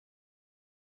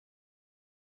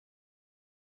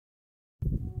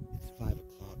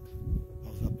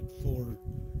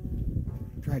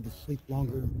tried to sleep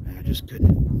longer, and I just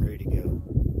couldn't. I'm ready to go.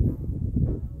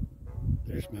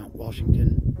 There's Mount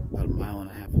Washington, about 1.5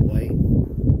 miles away.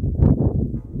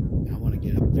 And I want to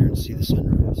get up there and see the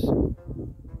sunrise. The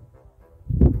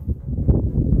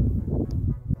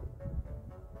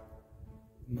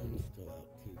moon's still out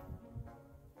too.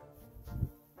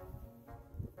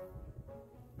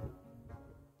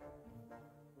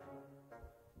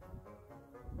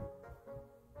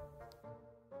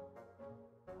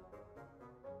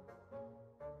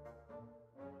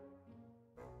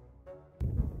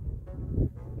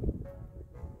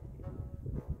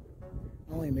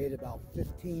 I only made about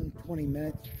 15-20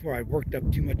 minutes before I worked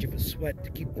up too much of a sweat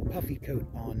to keep the puffy coat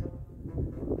on.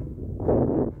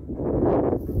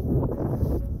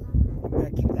 I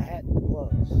gotta keep the hat and the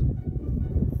gloves.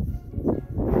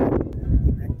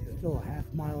 Still a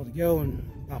 1/2 mile to go and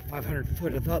about 500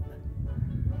 foot of up.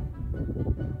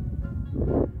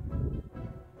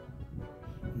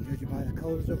 And judging by the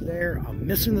colors over there, I'm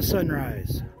missing the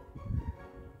sunrise.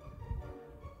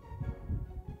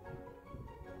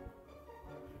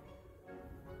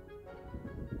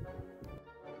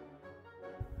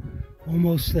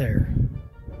 Almost there.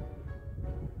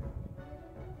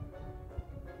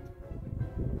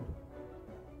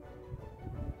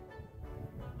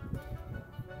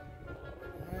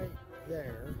 Right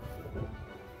there.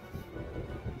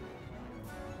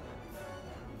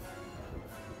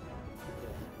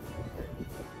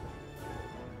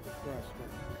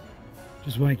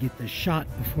 Just want to get the shot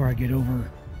before I get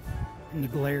over in the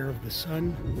glare of the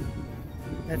sun.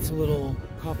 That's a little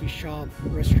coffee shop,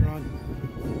 restaurant.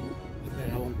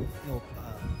 It'll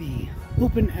be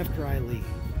open after I leave.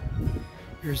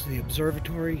 Here's the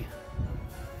observatory.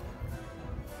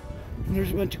 And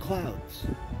there's a bunch of clouds.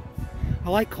 I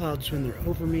like clouds when they're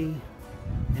over me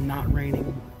and not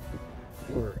raining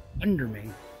or under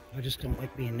me. I just don't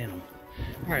like being in them.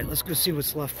 Alright, let's go see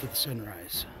what's left for the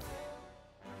sunrise.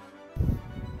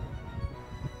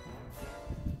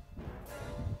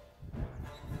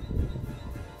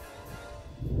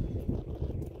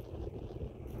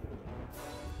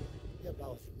 I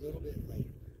was a little bit late.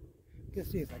 Let's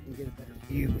see if I can get a better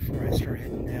view before I start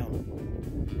heading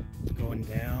down. It's going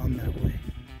down that way.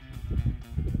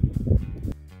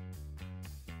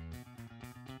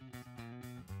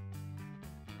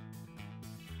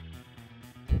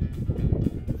 I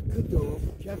could go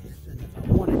over Jefferson if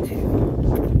I wanted to.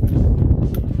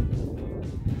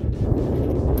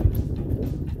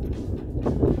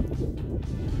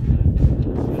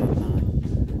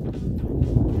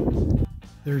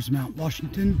 There's Mount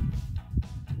Washington.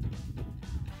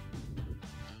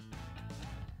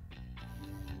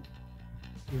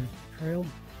 Here's the trail.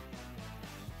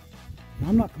 And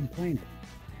I'm not complaining,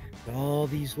 but all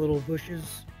these little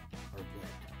bushes are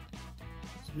wet.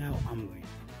 So now I'm going to be wet.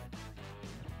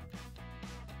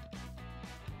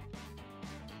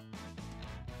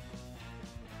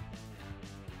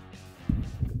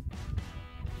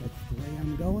 That's the way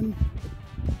I'm going.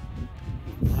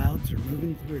 The clouds are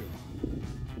moving through.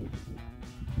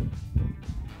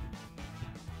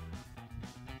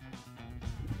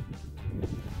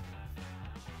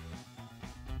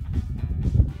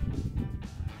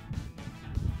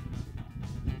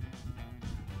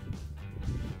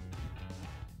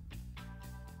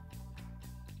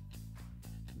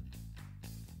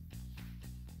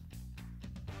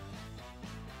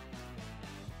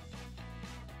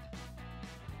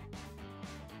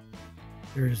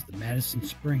 There's the Madison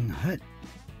Spring Hut,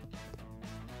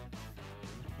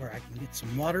 where I can get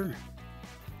some water,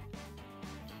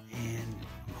 and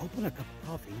I'm hoping a cup of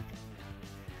coffee.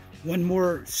 One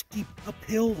more steep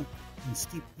uphill and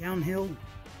steep downhill,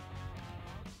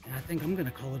 and I think I'm going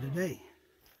to call it a day.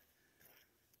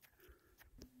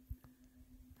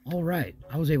 All right,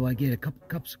 I was able to get a couple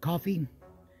cups of coffee,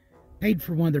 paid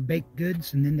for one of their baked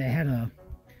goods, and then they had a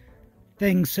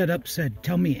thing set up, said,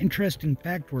 tell me an interesting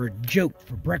fact or a joke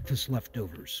for breakfast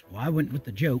leftovers. Well, I went with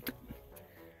the joke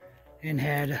and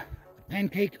had a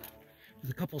pancake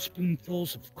with a couple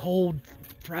spoonfuls of cold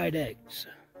fried eggs.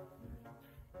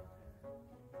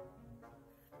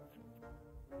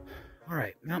 All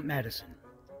right, Mount Madison.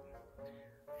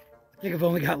 I think I've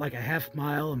only got like a 1/2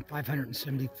 mile and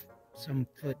 570 some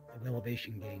foot of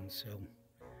elevation gain, so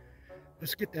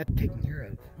let's get that taken care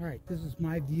of. All right, this is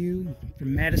my view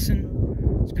from Madison.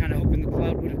 I was kind of hoping the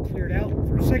cloud would have cleared out.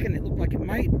 For a second, it looked like it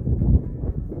might,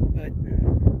 but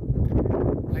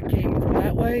I came from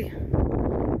that way,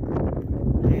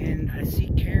 and I see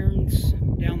cairns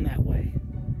down that way.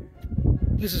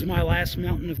 This is my last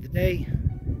mountain of the day.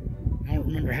 I don't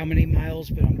remember how many miles,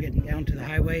 but I'm getting down to the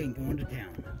highway and going to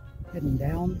town. Heading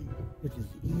down, which is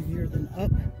easier than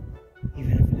up.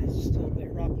 even if it is still a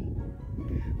bit rocky.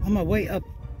 On my way up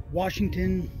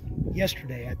Washington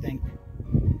yesterday, I think,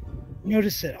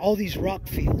 noticed that all these rock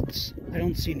fields, I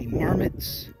don't see any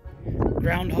marmots,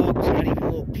 groundhogs, not even a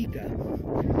little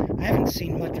pika. I haven't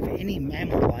seen much of any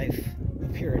mammal life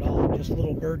up here at all, just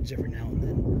little birds every now and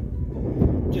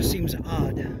then. Just seems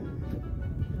odd. I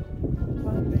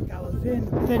think I was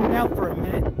thinning out for a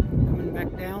minute, coming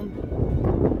back down.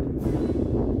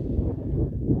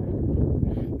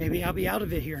 Maybe I'll be out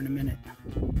of it here in a minute.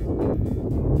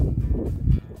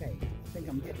 Okay, I think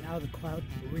I'm getting out of the cloud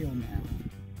for real now.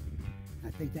 I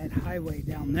think that highway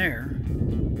down there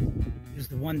is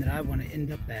the one that I want to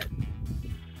end up at.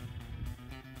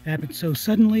 It happened so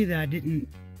suddenly that I didn't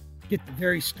get the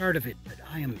very start of it, but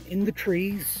I am in the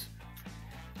trees.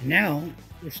 And now,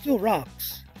 there's still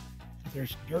rocks, but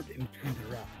there's dirt in between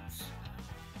the rocks.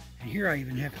 And here I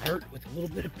even have dirt with a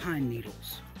little bit of pine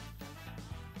needles.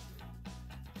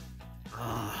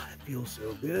 Ah, it feels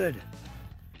so good.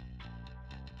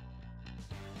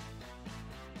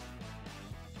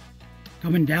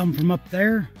 Coming down from up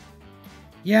there,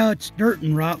 yeah, it's dirt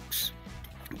and rocks,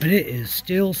 but it is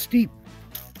still steep.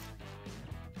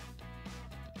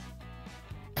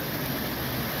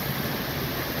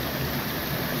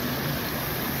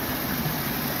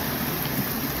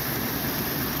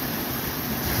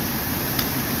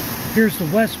 Here's the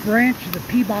west branch of the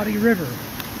Peabody River.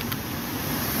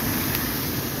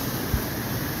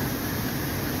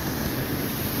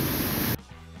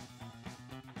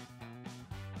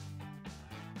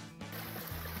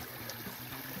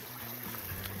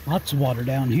 Lots of water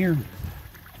down here.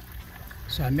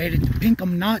 So I made it to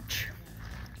Pinkham Notch.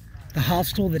 The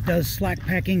hostel that does slack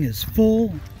packing is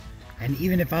full, and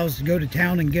even if I was to go to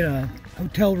town and get a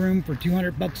hotel room for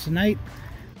 $200 a night,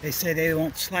 they say they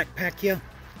won't slack pack you.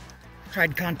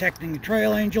 Tried contacting the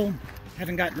trail angel,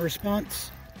 haven't gotten a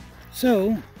response.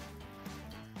 So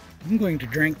I'm going to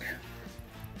drink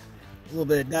a little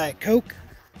bit of Diet Coke,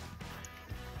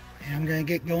 and I'm going to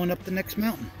get going up the next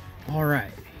mountain. All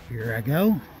right, here I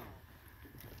go.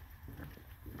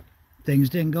 Things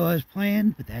didn't go as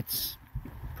planned, but that's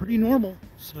pretty normal.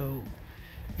 So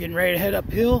getting ready to head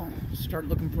uphill, start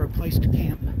looking for a place to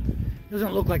camp.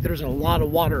 Doesn't look like there's a lot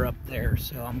of water up there,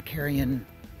 so I'm carrying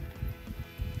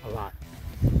a lot.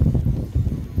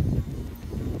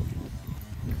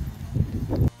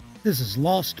 This is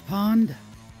Lost Pond,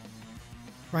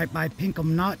 right by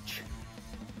Pinkham Notch.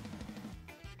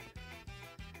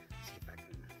 Let's see if I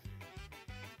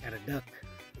can. Got a duck.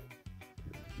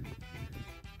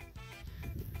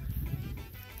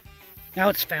 Now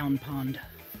it's Found Pond.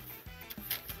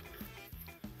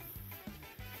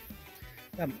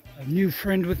 Got a new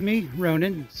friend with me,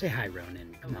 Ronan. Say hi,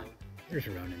 Ronan. Come on. There's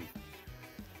Ronan.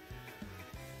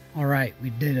 All right,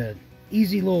 we did an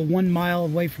easy little 1 mile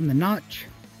away from the notch.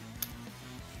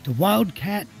 The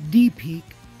Wildcat D Peak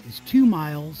is 2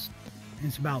 miles, and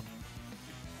it's about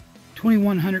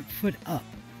 2,100 foot up.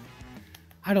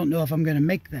 I don't know if I'm going to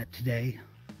make that today,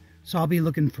 so I'll be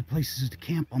looking for places to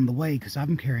camp on the way because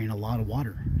I'm carrying a lot of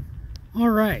water. All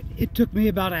right, it took me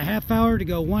about a half hour to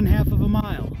go 1/2 of a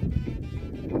mile.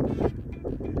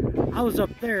 I was up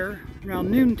there around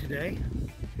noon today.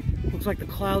 Looks like the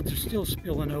clouds are still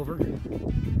spilling over.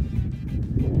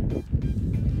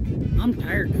 I'm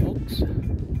tired, folks.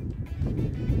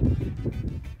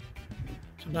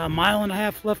 It's about 1.5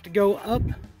 miles left to go up.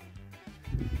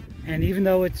 And even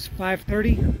though it's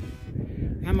 5:30,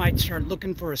 I might start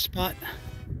looking for a spot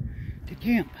to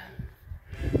camp.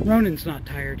 Ronan's not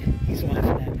tired. He's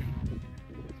laughing at me.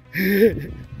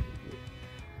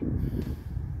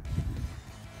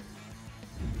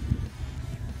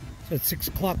 So it's 6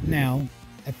 o'clock now.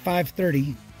 At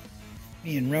 5:30,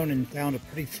 me and Ronan found a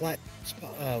pretty flat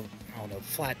spot. I don't know,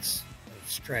 flat's a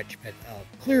stretch, but a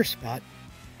clear spot.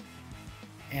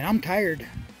 And I'm tired.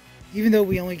 Even though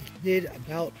we only did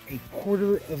about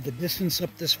 1/4 of the distance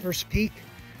up this first peak,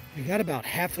 we got about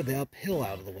half of the uphill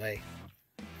out of the way.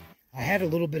 I had a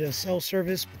little bit of cell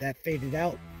service, but that faded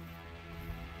out.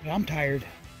 But I'm tired.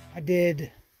 I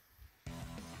did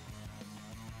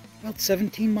about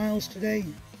 17 miles today,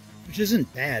 which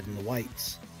isn't bad in the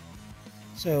whites.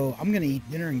 So I'm going to eat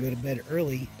dinner and go to bed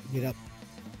early, get up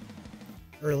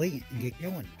early and get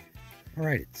going. All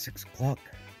right, it's 6 o'clock.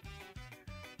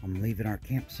 I'm leaving our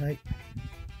campsite.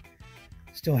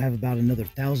 Still have about another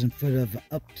 1,000 foot of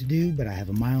up to do, but I have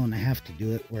 1.5 miles to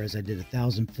do it, whereas I did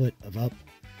 1,000 foot of up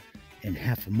in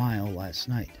 1/2 mile last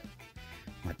night.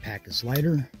 My pack is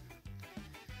lighter.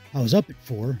 I was up at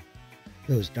 4.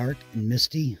 It was dark and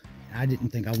misty. I didn't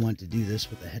think I wanted to do this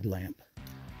with a headlamp.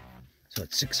 So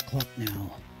it's 6 o'clock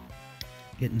now,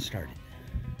 getting started.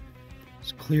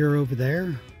 It's clear over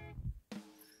there,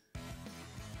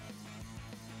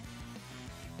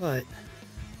 but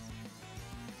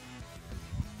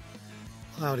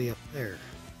cloudy up there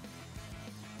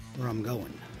where I'm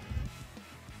going.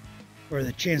 What are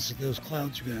the chances those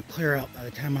clouds are going to clear out by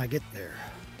the time I get there?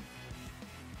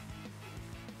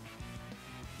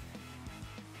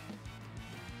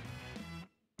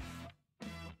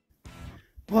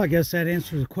 Well, I guess that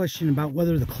answers the question about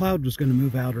whether the cloud was going to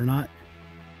move out or not.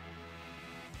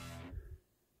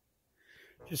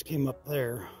 Just came up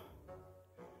there.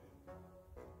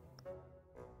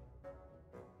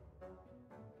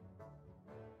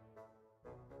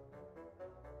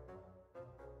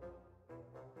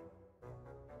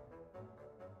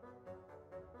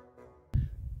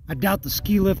 I doubt the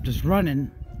ski lift is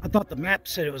running. I thought the map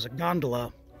said it was a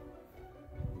gondola.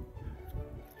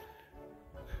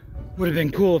 Would have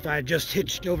been cool if I had just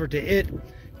hitched over to it,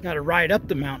 got to ride up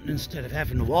the mountain instead of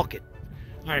having to walk it.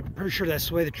 Alright, I'm pretty sure that's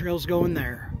the way the trail's going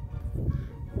there.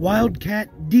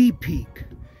 Wildcat D Peak,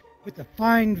 with a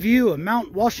fine view of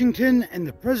Mount Washington and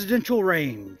the Presidential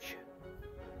Range.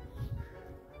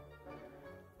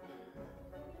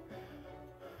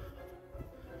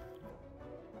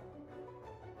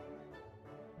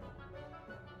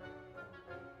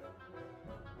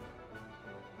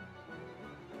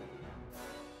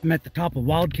 I'm at the top of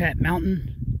Wildcat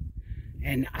Mountain,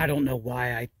 and I don't know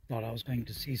why I thought I was going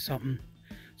to see something.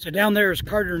 So down there is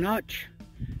Carter Notch,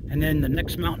 and then the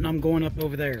next mountain I'm going up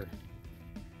over there.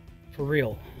 For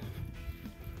real.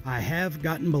 I have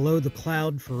gotten below the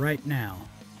cloud for right now.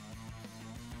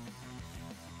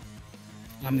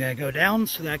 I'm going to go down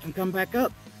so that I can come back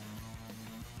up.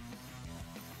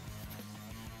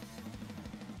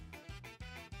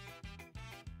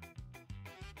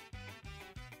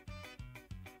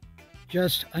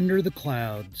 Just under the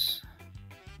clouds.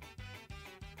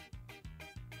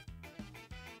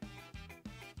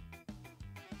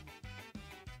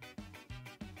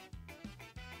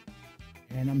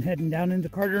 And I'm heading down into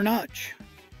Carter Notch.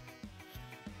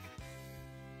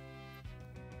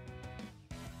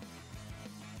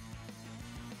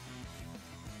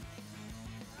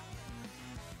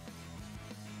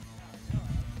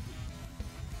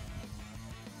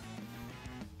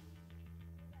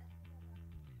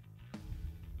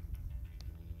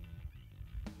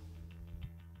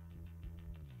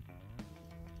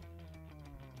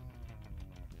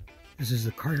 This is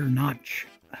the Carter Notch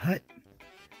hut.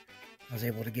 I was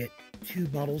able to get 2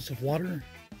 bottles of water,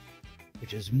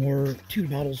 which is 2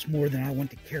 bottles more than I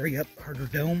want to carry up Carter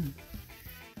Dome.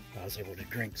 I was able to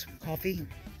drink some coffee,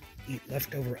 eat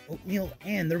leftover oatmeal,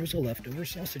 and there was a leftover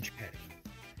sausage patty.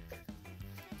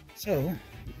 So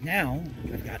now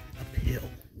I've got uphill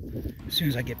as soon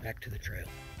as I get back to the trail.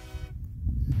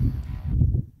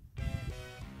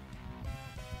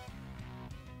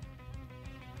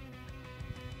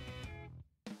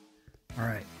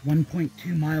 Alright,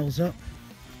 1.2 miles up,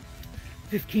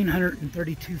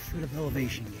 1,532 foot of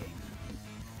elevation gain.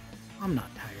 I'm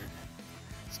not tired.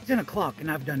 It's 10 o'clock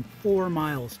and I've done 4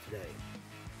 miles today.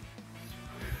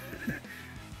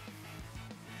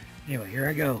 Anyway, here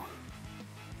I go.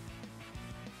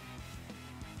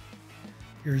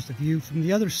 Here's the view from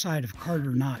the other side of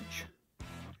Carter Notch.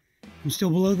 I'm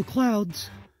still below the clouds.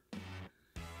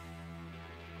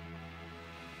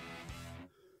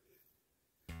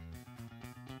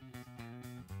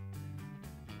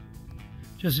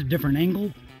 Just a different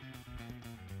angle.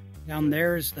 Down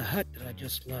there is the hut that I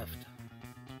just left.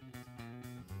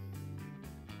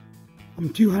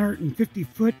 I'm 250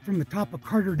 foot from the top of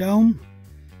Carter Dome,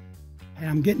 and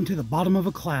I'm getting to the bottom of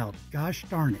a cloud. Gosh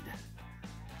darn it.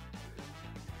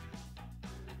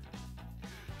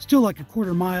 Still like a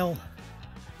quarter mile,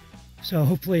 so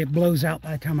hopefully it blows out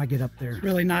by the time I get up there. It's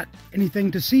really not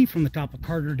anything to see from the top of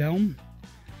Carter Dome,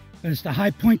 but it's the high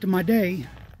point of my day.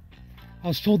 I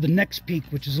was told the next peak,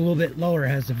 which is a little bit lower,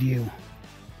 has a view.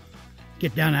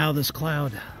 Get down out of this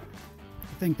cloud.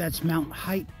 I think that's Mount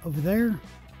Height over there.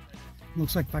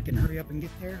 Looks like if I can hurry up and get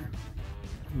there,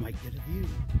 I might get a view.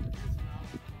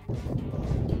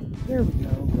 There we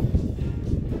go.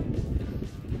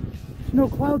 There's no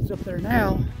clouds up there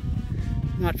now.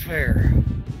 Not fair.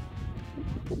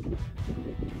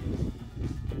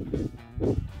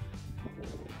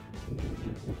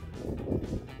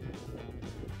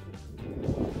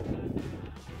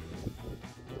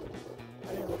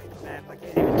 I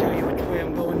can't even tell you which way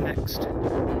I'm going next.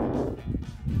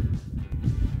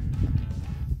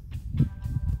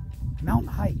 Mount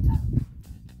Height.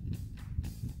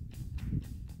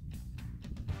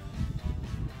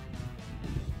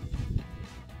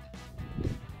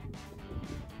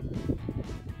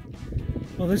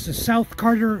 Well, this is South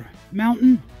Carter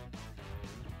Mountain.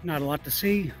 Not a lot to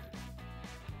see.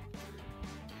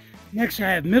 Next I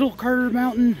have Middle Carter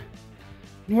Mountain,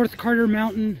 North Carter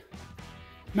Mountain,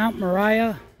 Mount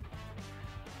Moriah,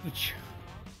 which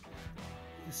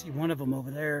you can see one of them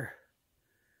over there.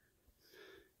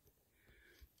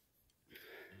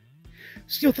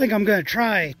 Still think I'm going to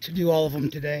try to do all of them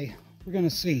today. We're going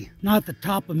to see. Not at the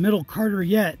top of Middle Carter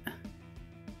yet.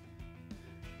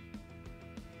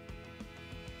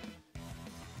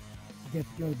 I get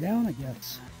to go down, I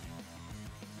guess.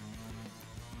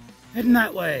 Heading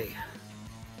that way.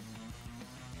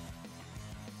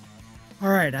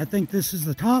 Alright, I think this is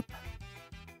the top.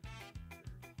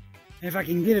 If I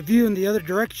can get a view in the other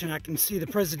direction, I can see the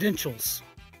presidentials.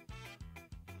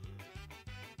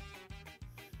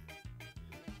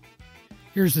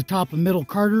 Here's the top of Middle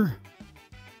Carter.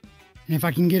 And if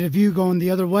I can get a view going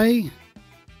the other way,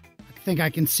 I think I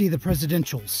can see the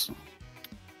presidentials.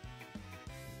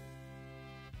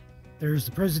 There's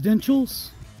the presidentials.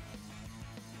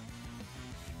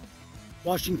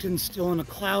 Washington's still in a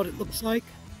cloud, it looks like.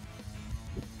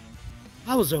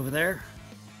 I was over there.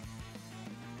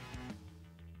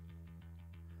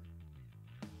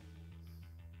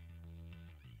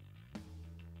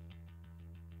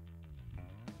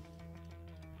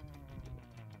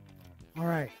 All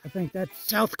right, I think that's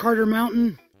South Carter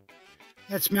Mountain.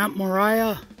 That's Mount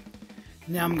Moriah.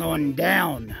 Now I'm going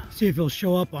down. See if it'll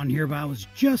show up on here, but I was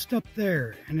just up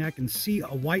there and I can see a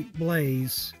white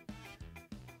blaze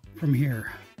from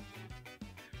here.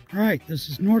 All right, this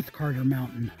is North Carter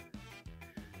Mountain.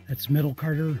 That's Middle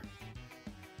Carter.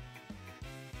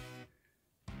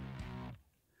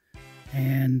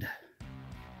 And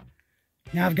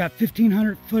now I've got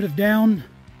 1,500 foot of down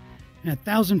and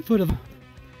 1,000 foot of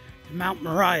Mount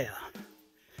Moriah.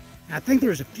 And I think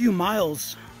there's a few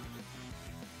miles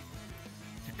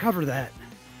to cover that.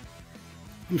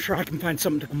 I'm sure I can find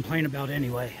something to complain about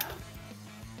anyway.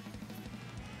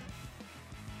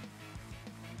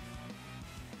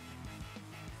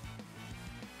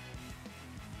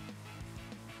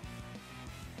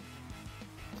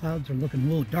 Clouds are looking a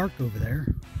little dark over there.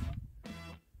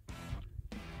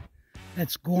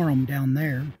 That's Gorham down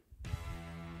there.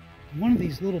 One of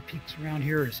these little peaks around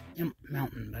here is Imp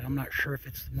Mountain, but I'm not sure if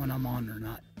it's the one I'm on or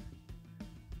not.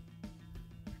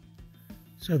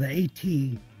 So the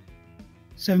AT,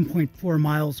 7.4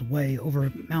 miles away over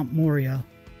Mount Moriah,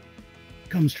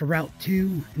 comes to Route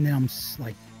 2, and then I'm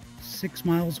like 6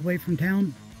 miles away from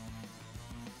town.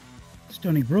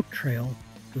 Stony Brook Trail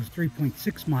goes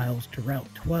 3.6 miles to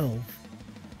Route 12,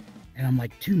 and I'm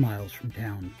like 2 miles from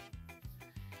town.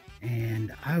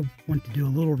 And I want to do a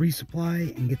little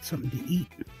resupply and get something to eat.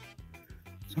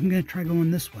 So I'm going to try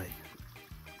going this way.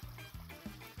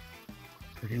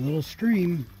 Pretty little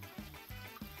stream.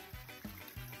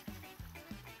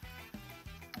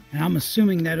 And I'm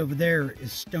assuming that over there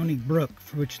is Stony Brook,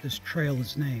 for which this trail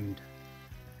is named.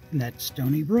 And that's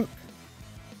Stony Brook.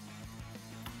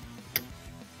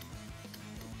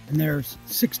 And there's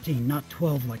 16, not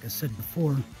 12 like I said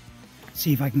before.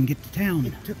 See if I can get to town.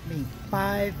 It took me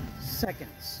 5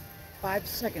 seconds. 5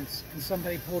 seconds, and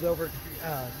somebody pulled over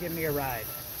to give me a ride.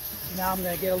 So now I'm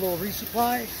going to get a little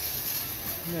resupply.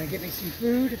 I'm going to get me some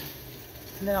food,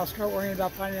 and then I'll start worrying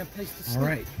about finding a place to sleep. All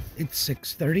right, it's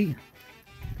 6:30.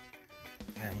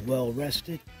 I'm well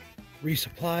rested,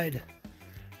 resupplied.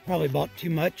 Probably bought too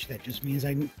much. That just means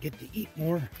I get to eat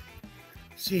more.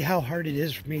 See how hard it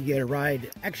is for me to get a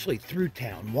ride actually through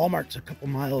town. Walmart's a couple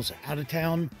miles out of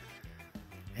town.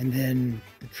 And then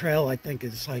the trail, I think,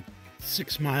 is like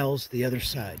 6 miles the other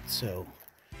side. So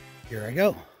here I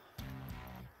go.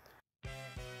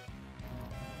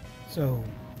 So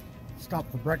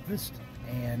stopped for breakfast,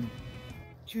 and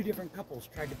 2 different couples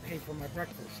tried to pay for my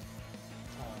breakfast.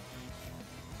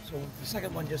 So the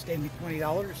second one just gave me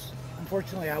 $20.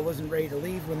 Unfortunately, I wasn't ready to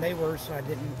leave when they were, so I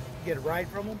didn't get a ride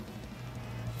from them.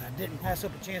 I didn't pass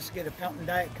up a chance to get a fountain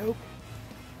Diet Coke.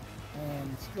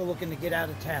 And still looking to get out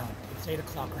of town. It's 8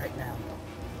 o'clock right now.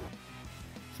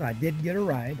 So I did get a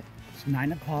ride. It's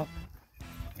 9 o'clock.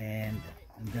 And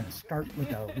I'm going to start with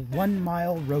a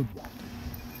 1-mile road walk.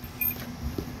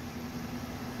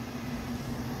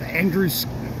 The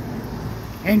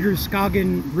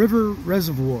Androscoggin River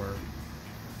Reservoir.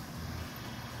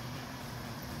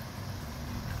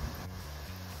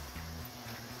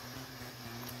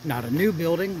 Not a new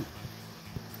building.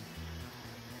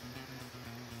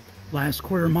 Last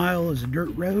quarter mile is a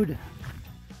dirt road.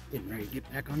 Getting ready to get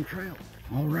back on trail.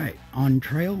 All right, on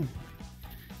trail.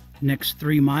 Next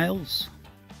 3 miles.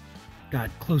 Got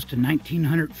close to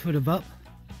 1,900 foot of up.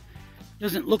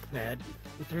 Doesn't look bad,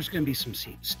 but there's going to be some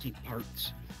steep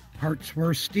parts. Parts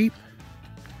were steep,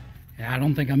 Yeah, I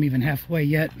don't think I'm even halfway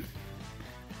yet.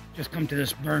 Just come to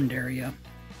this burned area.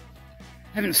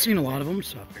 Haven't seen a lot of them,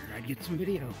 so I figured I'd get some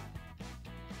video.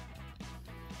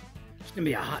 It's gonna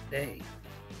be a hot day.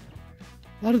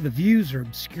 A lot of the views are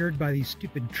obscured by these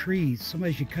stupid trees.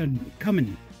 Somebody should come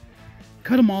and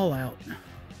cut them all out.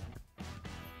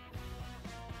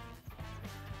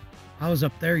 I was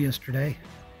up there yesterday.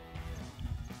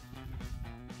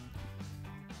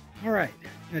 All right,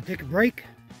 gonna take a break.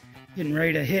 Getting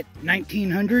ready to hit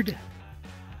 1900. It's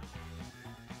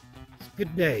a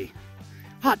good day.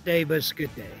 Hot day, but it's a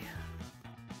good day.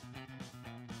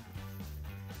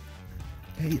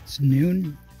 Okay, it's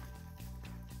noon.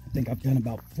 I think I've done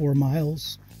about 4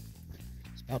 miles.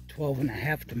 It's about 12 and a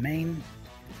half to Maine.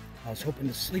 I was hoping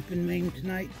to sleep in Maine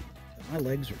tonight, but my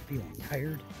legs are feeling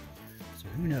tired, so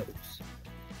who knows.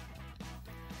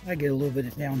 I get a little bit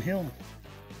of downhill.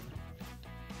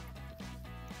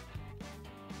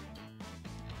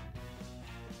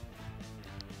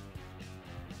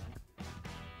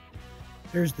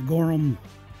 There's the Gorham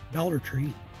Dollar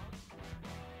Tree.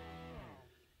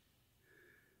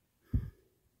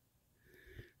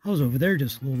 I was over there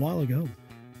just a little while ago.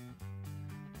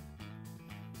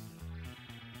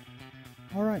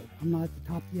 All right, I'm not at the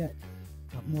top yet.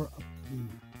 Got more up to do.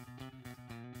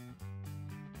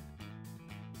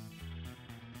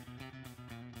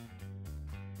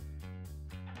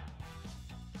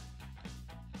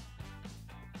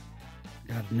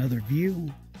 Got another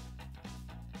view.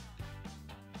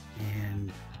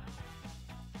 And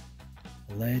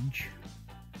a ledge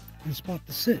and a spot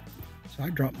to sit. So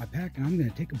I dropped my pack and I'm going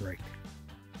to take a break.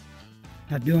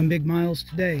 Not doing big miles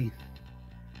today.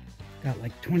 Got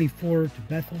like 24 to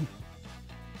Bethel.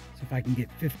 So if I can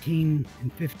get 15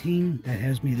 and 15, that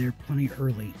has me there plenty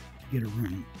early to get a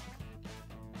room.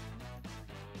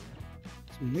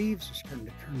 Some leaves are starting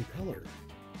to turn color.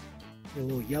 They're a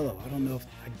little yellow. I don't know if,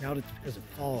 I doubt it's because of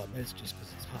fall. I bet it's just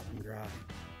because it's hot and dry.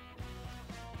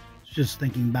 Just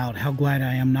thinking about how glad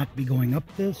I am not to be going up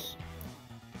this,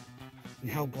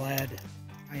 and how glad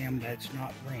I am that it's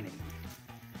not raining.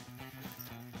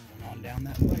 Going on down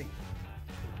that way.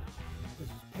 This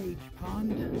is Page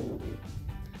Pond.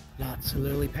 Lots of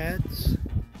lily pads.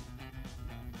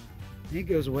 And it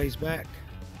goes a ways back.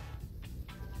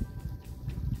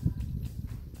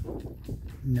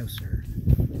 No, sir.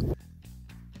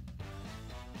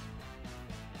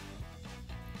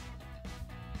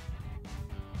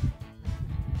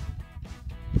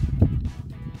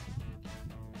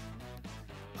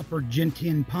 Upper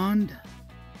Gentian Pond.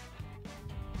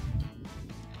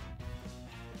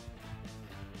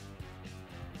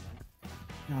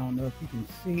 I don't know if you can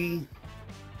see,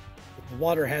 but the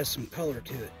water has some color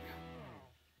to it.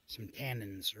 Some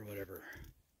tannins or whatever.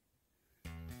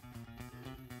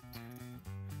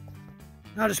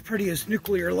 Not as pretty as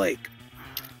Nuclear Lake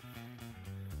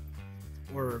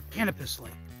or Canopus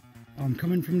Lake. I'm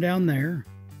coming from down there,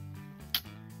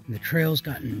 and the trail's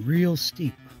gotten real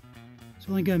steep. It's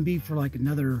only going to be for like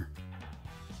another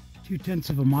 0.2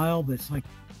 of a mile, but it's like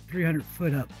 300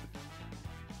 foot up.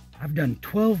 I've done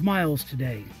 12 miles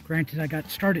today. Granted, I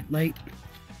got started late,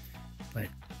 but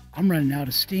I'm running out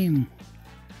of steam.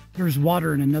 There's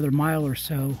water in another mile or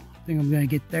so. I think I'm going to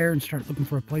get there and start looking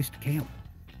for a place to camp.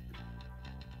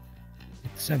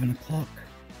 It's 7 o'clock.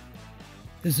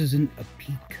 This isn't a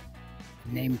peak,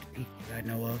 named peak that I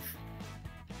know of.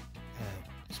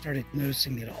 Started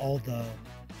noticing that all the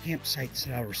campsites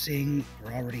that I was seeing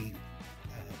were already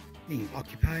being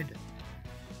occupied.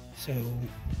 So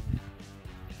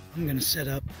I'm going to set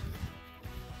up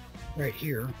right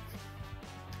here.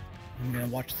 I'm going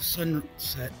to watch the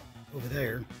sunset over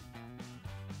there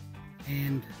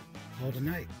and call it a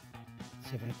night.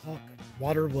 7 o'clock.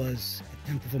 Water was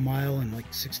 1/10 of a mile and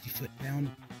like 60 foot down.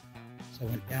 So I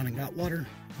went down and got water.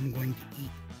 I'm going to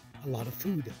eat a lot of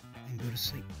food and go to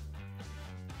sleep.